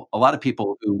people, a lot of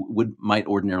people who might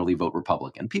ordinarily vote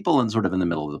Republican, people in the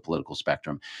middle of the political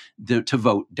spectrum, to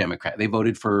vote Democrat. They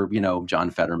voted for,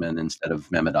 John Fetterman instead of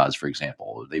Mehmet Oz, for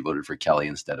example. They voted for Kelly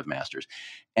instead of Masters.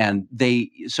 And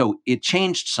so it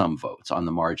changed some votes on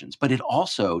the margins, but it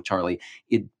also, Charlie,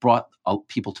 it brought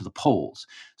people to the polls.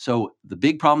 So the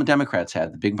big problem Democrats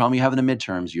had, the big problem you have in the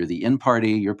midterms, you're the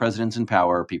in-party, your president's in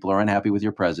power, people are unhappy with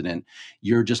your president,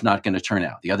 you're just not going to turn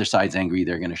out. The other side's angry,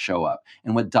 they're going to show up.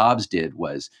 And what Dobbs did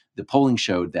was the polling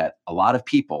showed that a lot of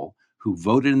people who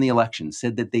voted in the election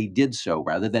said that they did so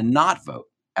rather than not vote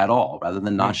at all, rather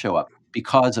than not show up.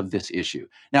 because of this issue.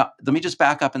 Now, let me just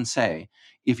back up and say,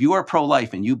 if you are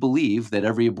pro-life and you believe that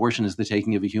every abortion is the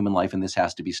taking of a human life and this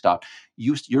has to be stopped,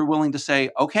 you're willing to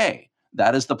say, okay,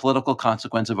 that is the political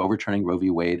consequence of overturning Roe v.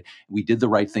 Wade. We did the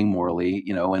right thing morally,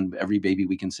 and every baby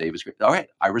we can save is great. All right,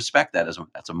 I respect that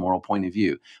that's a moral point of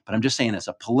view. But I'm just saying, as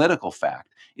a political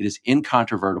fact, it is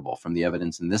incontrovertible from the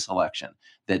evidence in this election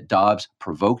that Dobbs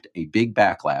provoked a big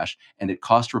backlash, and it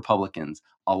cost Republicans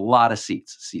a lot of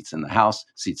seats in the House,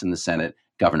 seats in the Senate,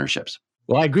 governorships.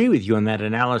 Well, I agree with you on that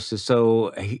analysis.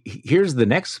 So here's the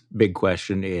next big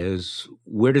question is,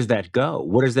 where does that go?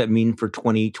 What does that mean for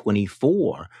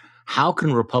 2024? How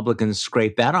can Republicans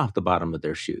scrape that off the bottom of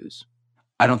their shoes?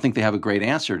 I don't think they have a great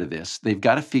answer to this. They've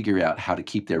got to figure out how to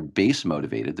keep their base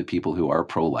motivated, the people who are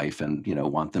pro-life and,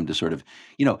 want them to sort of,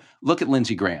 look at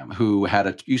Lindsey Graham, who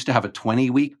used to have a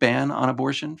 20-week ban on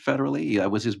abortion federally.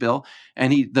 That was his bill.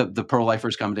 And the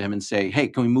pro-lifers come to him and say, hey,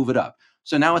 can we move it up?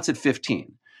 So now it's at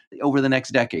 15. Over the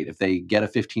next decade, if they get a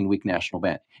 15-week national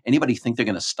ban. Anybody think they're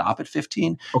going to stop at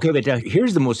 15? Okay, but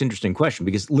here's the most interesting question,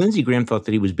 because Lindsey Graham thought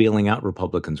that he was bailing out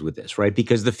Republicans with this, right?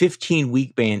 Because the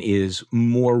 15-week ban is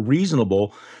more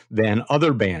reasonable than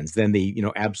other bans, than the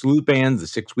absolute bans,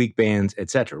 the 6-week bans, et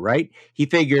cetera, right? He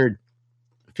figured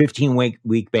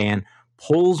 15-week ban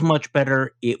polls much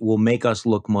better. It will make us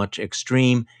look much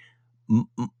extreme.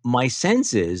 My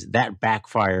sense is that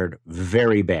backfired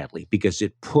very badly because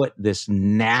it put this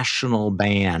national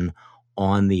ban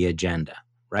on the agenda,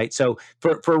 right? So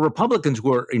for Republicans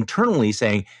who are internally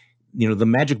saying, the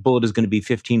magic bullet is going to be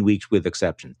 15 weeks with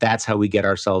exception. That's how we get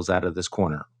ourselves out of this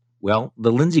corner. Well,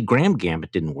 the Lindsey Graham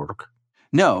gambit didn't work.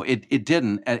 No, it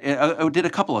didn't. It did a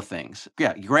couple of things.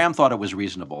 Yeah, Graham thought it was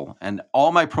reasonable. And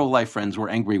all my pro-life friends were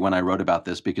angry when I wrote about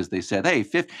this because they said, hey,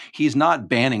 he's not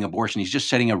banning abortion. He's just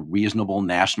setting a reasonable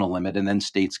national limit, and then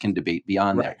states can debate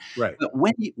beyond that. Right. But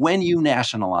when you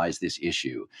nationalize this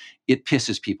issue, it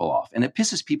pisses people off. And it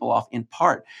pisses people off in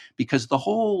part because the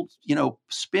whole,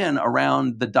 spin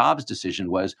around the Dobbs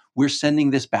decision was, we're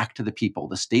sending this back to the people.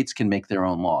 The states can make their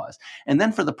own laws. And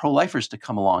then for the pro-lifers to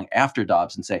come along after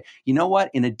Dobbs and say, you know what?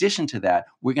 In addition to that,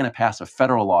 we're going to pass a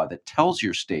federal law that tells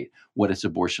your state what its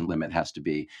abortion limit has to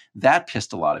be. That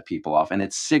pissed a lot of people off, and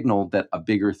it signaled that a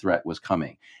bigger threat was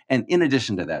coming. And in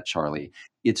addition to that, Charlie,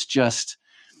 it's just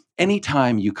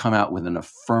anytime you come out with an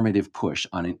affirmative push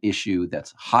on an issue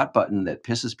that's hot button, that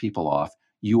pisses people off,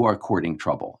 you are courting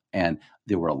trouble. And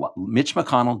there were Mitch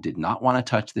McConnell did not want to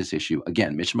touch this issue.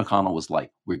 Again, Mitch McConnell was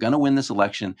like, we're going to win this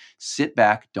election. Sit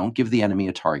back. Don't give the enemy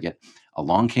a target.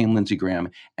 Along came Lindsey Graham,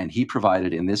 and he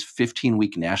provided in this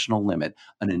 15-week national limit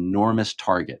an enormous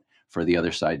target for the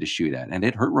other side to shoot at. And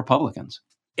it hurt Republicans.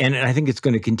 And I think it's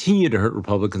going to continue to hurt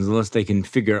Republicans unless they can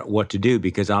figure out what to do,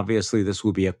 because obviously this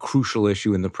will be a crucial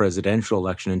issue in the presidential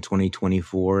election in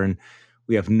 2024. And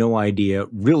we have no idea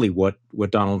really what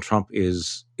Donald Trump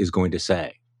is going to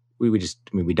say. We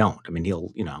don't. I mean,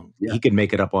 he could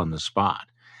make it up on the spot.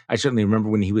 I certainly remember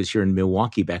when he was here in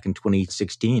Milwaukee back in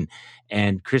 2016,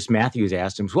 and Chris Matthews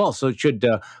asked him, well, so should,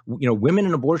 women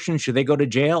in abortion, should they go to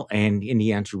jail? And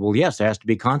he answered, well, yes, there has to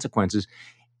be consequences.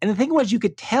 And the thing was, you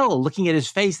could tell looking at his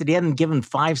face that he hadn't given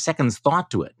 5 seconds thought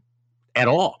to it at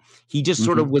all. He just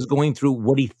sort of was going through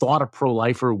what he thought a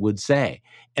pro-lifer would say.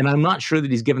 And I'm not sure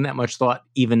that he's given that much thought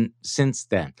even since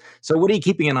then. So what are you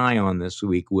keeping an eye on this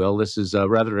week, Will? This is a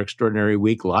rather extraordinary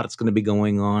week. A lot is going to be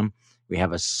going on. We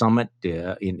have a summit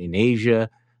in Asia,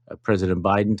 President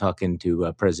Biden talking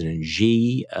to President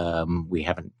Xi. We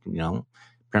haven't,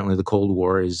 apparently the Cold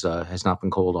War has not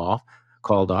been called off.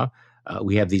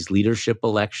 We have these leadership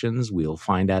elections. We'll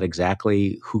find out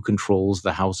exactly who controls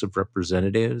the House of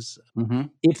Representatives. Mm-hmm.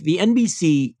 If the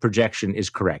NBC projection is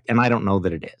correct, and I don't know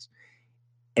that it is,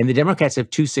 and the Democrats have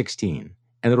 216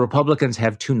 and the Republicans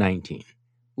have 219,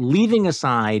 leaving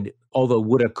aside all the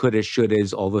woulda, coulda,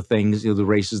 shouldas, all the things, the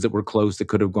races that were close that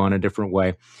could have gone a different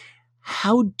way,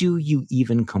 how do you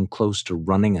even come close to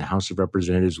running a House of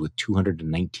Representatives with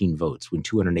 219 votes when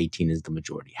 218 is the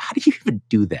majority? How do you even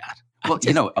do that? Well,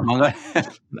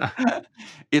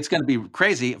 it's going to be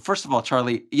crazy. First of all,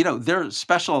 Charlie, there are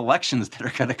special elections that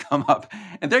are going to come up,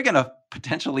 and they're going to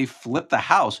potentially flip the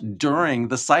House during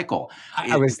the cycle.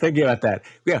 I was thinking about that.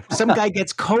 Yeah, some guy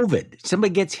gets COVID.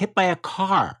 Somebody gets hit by a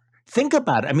car. Think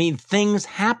about it. I mean, things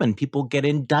happen. People get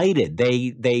indicted.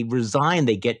 They resign.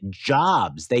 They get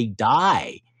jobs. They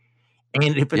die.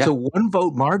 And if it's a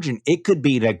one-vote margin, it could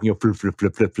be like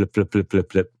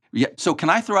flip. Yeah. So can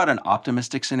I throw out an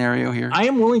optimistic scenario here? I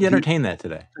am willing to entertain that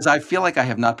today. Because I feel like I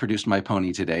have not produced my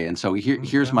pony today. And so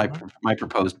here's my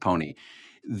proposed pony.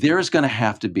 There is going to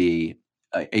have to be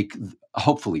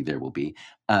hopefully there will be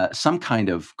some kind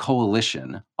of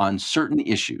coalition on certain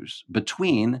issues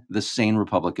between the sane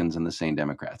Republicans and the sane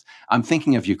Democrats. I'm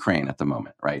thinking of Ukraine at the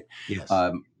moment, right? Yes.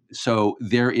 So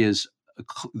there's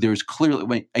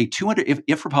clearly a 200.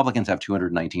 If Republicans have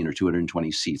 219 or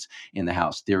 220 seats in the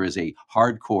House, there is a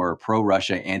hardcore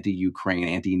pro-Russia, anti-Ukraine,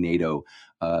 anti-NATO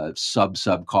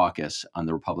sub caucus on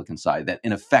the Republican side that,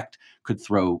 in effect, could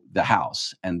throw the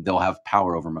House, and they'll have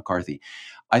power over McCarthy.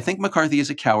 I think McCarthy is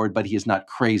a coward, but he is not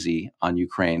crazy on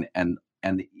Ukraine, and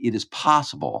it is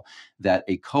possible that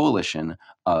a coalition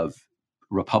of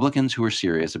Republicans who are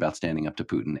serious about standing up to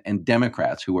Putin and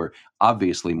Democrats who are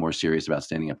obviously more serious about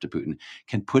standing up to Putin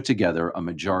can put together a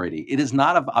majority. It is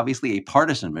not obviously a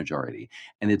partisan majority,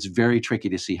 and it's very tricky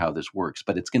to see how this works,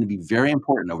 but it's going to be very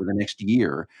important over the next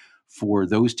year for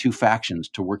those two factions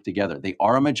to work together. They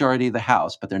are a majority of the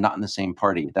House, but they're not in the same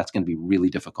party. That's going to be really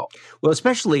difficult. Well,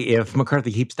 especially if McCarthy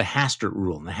keeps the Hastert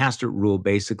rule. And the Hastert rule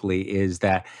basically is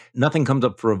that nothing comes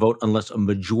up for a vote unless a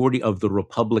majority of the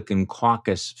Republican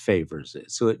caucus favors it.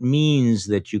 So it means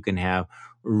that you can have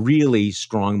really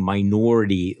strong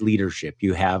minority leadership.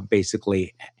 You have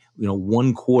basically,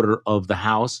 1/4 of the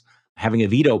House having a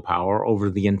veto power over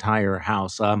the entire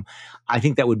House. I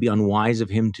think that would be unwise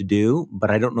of him to do, but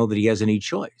I don't know that he has any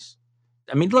choice.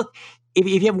 I mean, look, if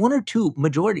you have one or two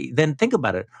majority, then think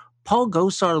about it. Paul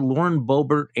Gosar, Lauren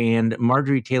Boebert, and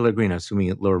Marjorie Taylor Greene,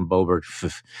 assuming Lauren Boebert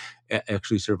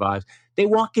actually survives, they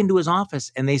walk into his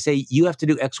office and they say, you have to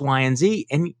do X, Y, and Z,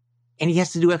 and he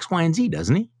has to do X, Y, and Z,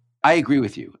 doesn't he? I agree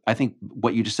with you. I think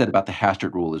what you just said about the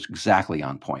Hastert rule is exactly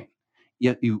on point.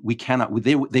 We cannot.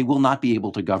 They will not be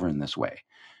able to govern this way.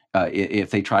 If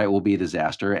they try, it will be a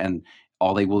disaster. And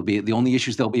the only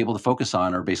issues they'll be able to focus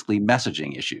on are basically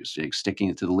messaging issues, sticking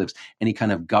it to the libs. Any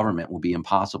kind of government will be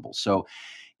impossible. So,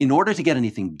 in order to get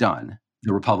anything done,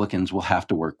 the Republicans will have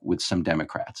to work with some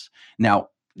Democrats. Now,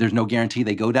 there's no guarantee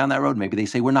they go down that road. Maybe they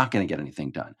say we're not going to get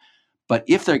anything done. But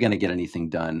if they're going to get anything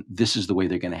done, this is the way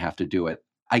they're going to have to do it.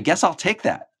 I guess I'll take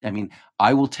that. I mean,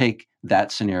 I will take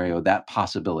that scenario, that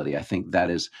possibility. I think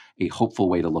that is a hopeful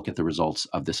way to look at the results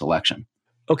of this election.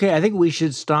 Okay, I think we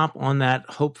should stop on that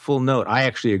hopeful note. I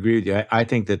actually agree with you. I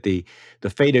think that the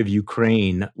fate of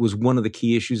Ukraine was one of the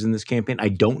key issues in this campaign. I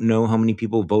don't know how many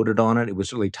people voted on it. It was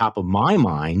certainly top of my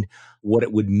mind what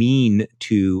it would mean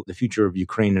to the future of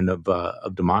Ukraine and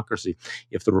of democracy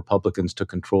if the Republicans took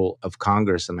control of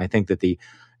Congress. And I think that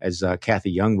as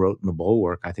Kathy Young wrote in the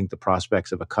Bulwark, I think the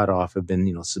prospects of a cutoff have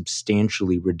been,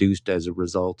 substantially reduced as a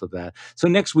result of that. So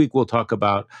next week we'll talk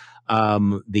about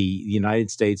the United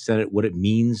States Senate, what it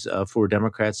means for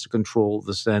Democrats to control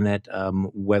the Senate,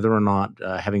 whether or not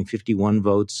having 51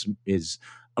 votes is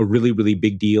a really, really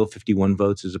big deal, 51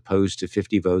 votes as opposed to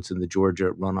 50 votes in the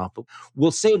Georgia runoff. But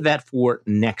we'll save that for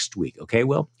next week. Okay,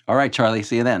 Will? All right, Charlie.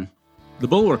 See you then. The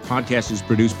Bulwark podcast is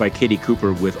produced by Katie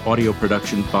Cooper with audio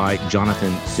production by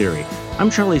Jonathan Siri. I'm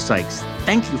Charlie Sykes.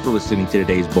 Thank you for listening to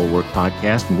today's Bulwark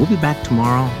podcast, and we'll be back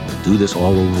tomorrow. We'll do this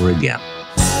all over again.